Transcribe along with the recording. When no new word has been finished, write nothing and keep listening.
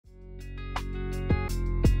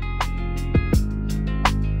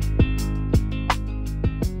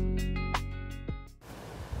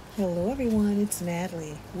Hello everyone, it's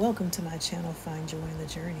Natalie. Welcome to my channel, Find Joy in the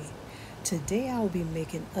Journey. Today I will be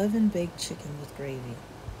making oven-baked chicken with gravy.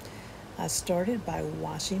 I started by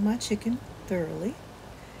washing my chicken thoroughly,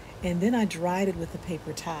 and then I dried it with a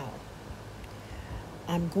paper towel.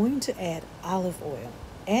 I'm going to add olive oil.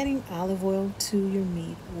 Adding olive oil to your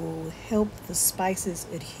meat will help the spices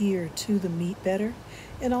adhere to the meat better,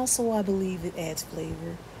 and also I believe it adds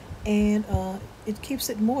flavor, and it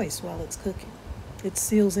keeps it moist while it's cooking. It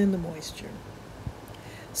seals in the moisture.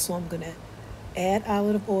 So I'm going to add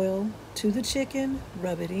olive oil to the chicken,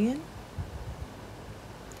 rub it in,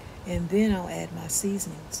 and then I'll add my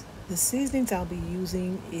seasonings. The seasonings I'll be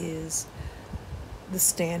using is the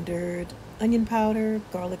standard onion powder,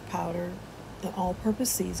 garlic powder, the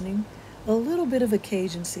all-purpose seasoning, a little bit of a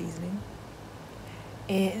Cajun seasoning,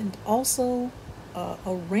 and also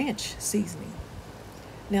a ranch seasoning.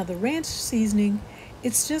 Now the ranch seasoning,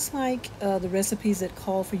 it's just like the recipes that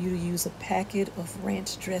call for you to use a packet of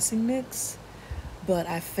ranch dressing mix, but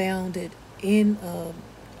I found it in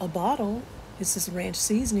a bottle. It's this ranch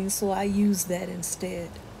seasoning, so I use that instead.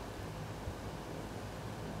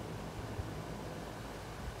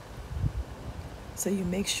 So you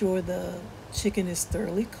make sure the chicken is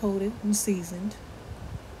thoroughly coated and seasoned.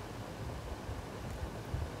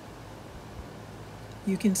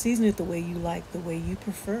 You can season it the way you like, the way you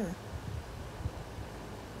prefer.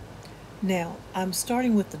 Now, I'm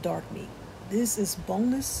starting with the dark meat. This is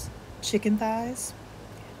boneless chicken thighs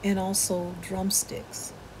and also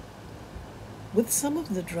drumsticks. With some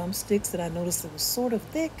of the drumsticks that I noticed that was sort of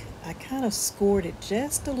thick, I kind of scored it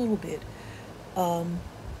just a little bit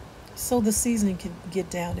so the seasoning can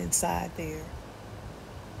get down inside there.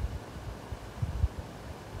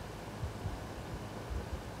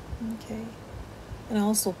 Okay. And I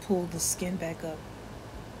also pulled the skin back up.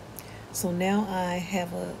 So now I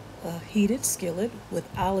have a heated skillet with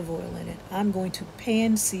olive oil in it. I'm going to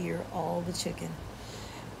pan sear all the chicken.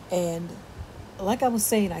 And like I was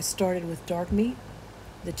saying, I started with dark meat,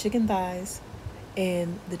 the chicken thighs,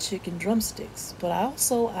 and the chicken drumsticks. But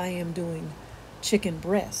I am doing chicken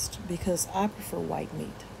breast because I prefer white meat.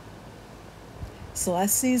 So I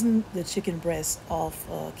seasoned the chicken breast off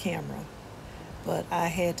camera, but I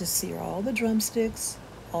had to sear all the drumsticks,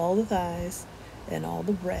 all the thighs, and all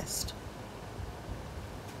the breast.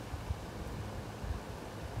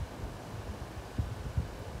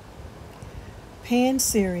 Pan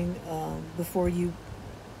searing before you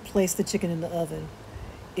place the chicken in the oven,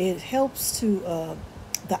 it helps to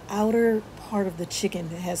the outer part of the chicken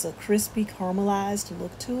has a crispy caramelized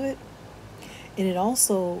look to it, and it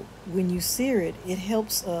also, when you sear it, it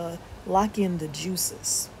helps lock in the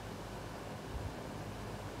juices.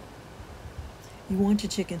 You want your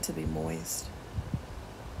chicken to be moist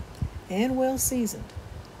and well seasoned.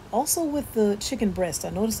 Also with the chicken breast, I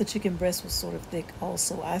noticed the chicken breast was sort of thick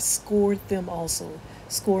also. I scored them also.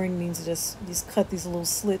 Scoring means just cut these little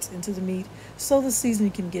slits into the meat so the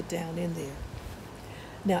seasoning can get down in there.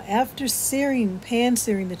 Now after pan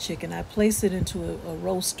searing the chicken, I place it into a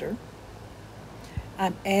roaster.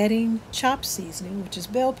 I'm adding chopped seasoning, which is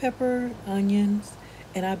bell pepper, onions,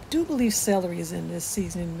 and I do believe celery is in this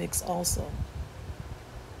seasoning mix also.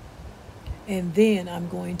 And then I'm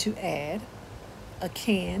going to add a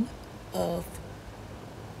can of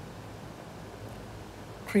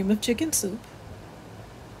cream of chicken soup.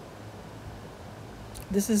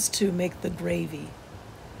 This is to make the gravy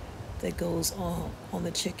that goes on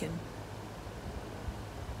the chicken.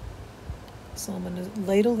 So I'm going to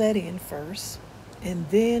ladle that in first, and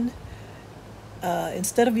then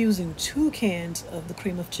instead of using 2 cans of the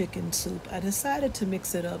cream of chicken soup, I decided to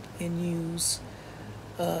mix it up and use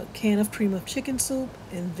a can of cream of chicken soup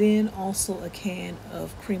and then also a can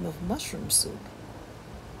of cream of mushroom soup.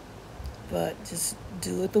 But just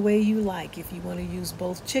do it the way you like. If you want to use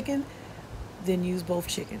both chicken, then use both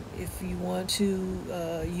chicken. If you want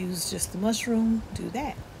to use just the mushroom, do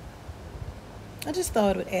that. I just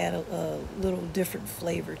thought it would add a little different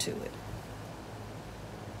flavor to it.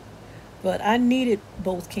 But I needed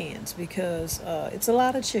both cans because it's a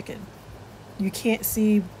lot of chicken. You can't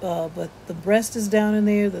see, but the breast is down in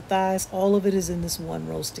there, the thighs, all of it is in this one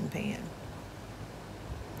roasting pan.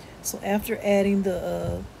 So after adding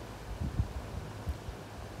the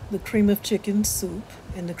cream of chicken soup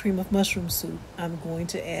and the cream of mushroom soup, I'm going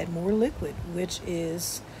to add more liquid, which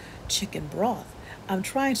is chicken broth. I'm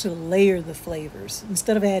trying to layer the flavors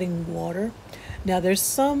instead of adding water. Now there's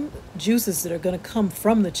some juices that are going to come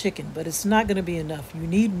from the chicken, but it's not going to be enough. You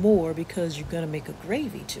need more because you're going to make a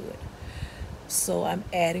gravy to it. So I'm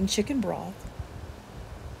adding chicken broth.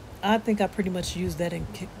 I think I pretty much used that in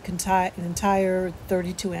an entire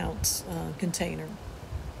 32-ounce container.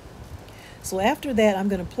 So after that, I'm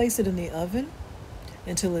going to place it in the oven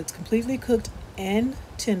until it's completely cooked and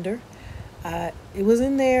tender. It was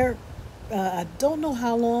in there, I don't know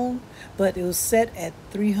how long, but it was set at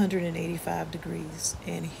 385 degrees.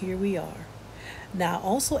 And here we are. Now, I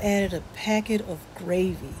also added a packet of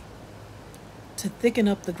gravy to thicken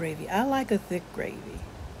up the gravy. I like a thick gravy.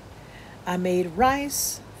 I made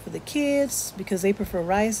rice for the kids because they prefer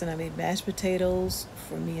rice, and I made mashed potatoes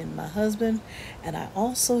for me and my husband. And I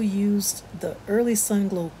also used the early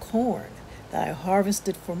Sunglow corn that I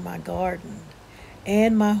harvested from my garden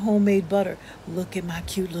and my homemade butter. Look at my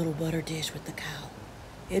cute little butter dish with the cow.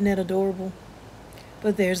 Isn't that adorable?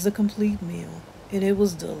 But there's the complete meal, and it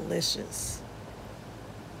was delicious.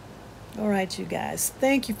 All right, you guys,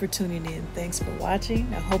 thank you for tuning in. Thanks for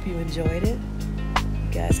watching. I hope you enjoyed it. You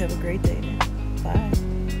guys have a great day now.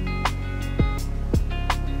 Bye.